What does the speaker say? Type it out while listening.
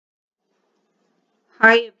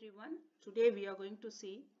Hi everyone, today we are going to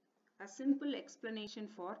see a simple explanation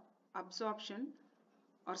for absorption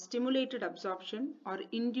or stimulated absorption or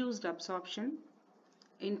induced absorption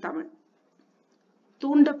in Tamil.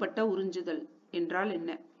 தூண்டப்பட்ட உறிஞ்சுதல் என்றால்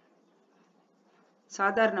என்ன?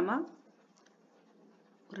 சாதாரணமா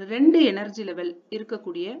ஒரு ரெண்டு எனர்ஜி லெவல்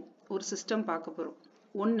இருக்கக்கூடிய ஒரு சிஸ்டம் பார்க்க போறோம்.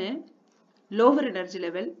 ஒன்னு லோவர் எனர்ஜி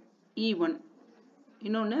லெவல் E1,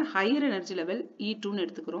 இன்னொன்னு ஹையர் எனர்ஜி லெவல் E2 ன்னு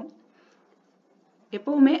எடுத்துக்கிறோம்.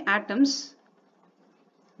 எப்பவுமே ஆட்டம்ஸ்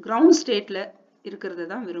கிரவுண்ட் ஸ்டேட்ல இருக்கிறது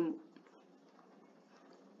தான் விரும்பும்.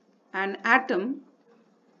 An atom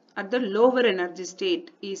at the lower energy state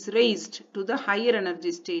is raised to the higher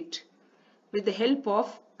energy state with the help of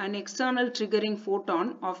an external triggering photon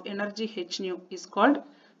of energy h nu is called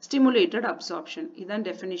stimulated absorption. இதான்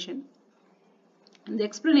definition. இந்த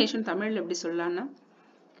explanation தமிழ்ல எப்படி சொல்லலாம்னா,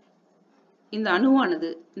 இந்த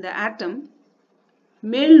அணுவானது இந்த ஆட்டம்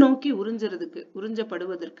மேல் நோக்கி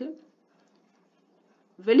உறிஞ்சப்படுவதற்கு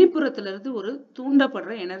வெளிப்புறத்திலிருந்து ஒரு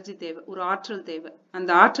தூண்டப்படுற எனர்ஜி தேவை, ஒரு ஆற்றல் தேவை. அந்த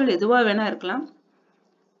ஆற்றல் எதுவா வேணா இருக்கலாம்.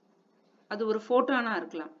 அது ஒரு போட்டானா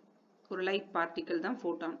இருக்கலாம், ஒரு லைட் பார்ட்டிகல் தான்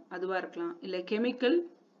போட்டான், அதுவா இருக்கலாம். இல்ல கெமிக்கல்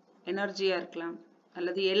எனர்ஜியா இருக்கலாம்,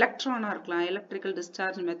 அல்லது எலக்ட்ரானா இருக்கலாம். எலக்ட்ரிக்கல்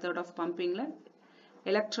டிஸ்சார்ஜ் மெத்தட் ஆஃப் பம்பிங்ல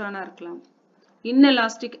எலக்ட்ரானா இருக்கலாம்.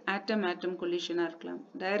 இன்எலாஸ்டிக் ஆட்டம் ஆட்டம் கொலிஷனா இருக்கலாம்,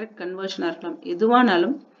 டைரக்ட் கன்வர்ஷனா இருக்கலாம்.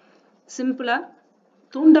 எதுவானாலும் சிம்பிளா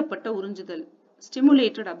தூண்டப்பட்ட உறிஞ்சுதல்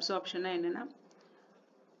ஸ்டிமுலேட்டட் அப்சார்ப்ஷன் என்னன்னா,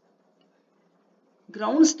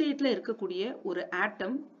 கிரவுண்ட் ஸ்டேட்ல இருக்கக்கூடிய ஒரு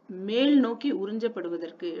ஆட்டம் மேல் நோக்கி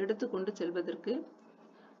உறிஞ்சப்படுவதற்கு, எடுத்துக்கொண்டு செல்வதற்கு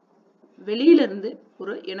வெளியிலிருந்து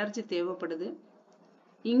ஒரு எனர்ஜி தேவைப்படுது.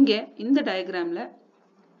 இங்க இந்த டயக்ராம்ல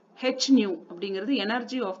h nu அப்படிங்கிறது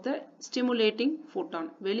எனர்ஜி ஆஃப் த ஸ்டிமுலேட்டிங் போட்டான்,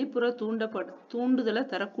 வெளிப்புற தூண்டுதலை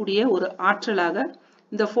தரக்கூடிய ஒரு ஆற்றலாக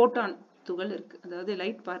இந்த போட்டான் துகள் இருக்கு, அதாவது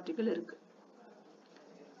லைட் பார்ட்டிகல் இருக்கு.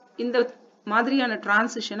 இந்த மாதிரியான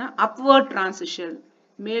டிரான்சிஷனை அப்வர்ட் டிரான்சிஷன்,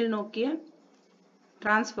 மேல் நோக்கிய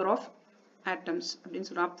transfer of atoms அப்படின்னு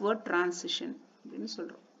சொல்றோம், upward transition அப்படின்னு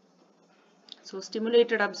சொல்றோம். So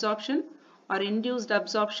stimulated absorption or induced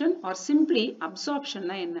absorption or simply absorption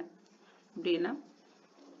னா என்ன அப்படின்னா,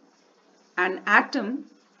 an atom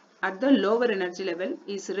at the lower energy level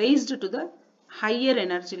is raised to the higher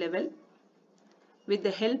energy level with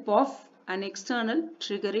the help of an external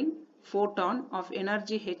triggering photon of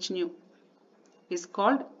energy h nu is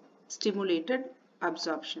called stimulated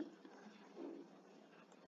absorption.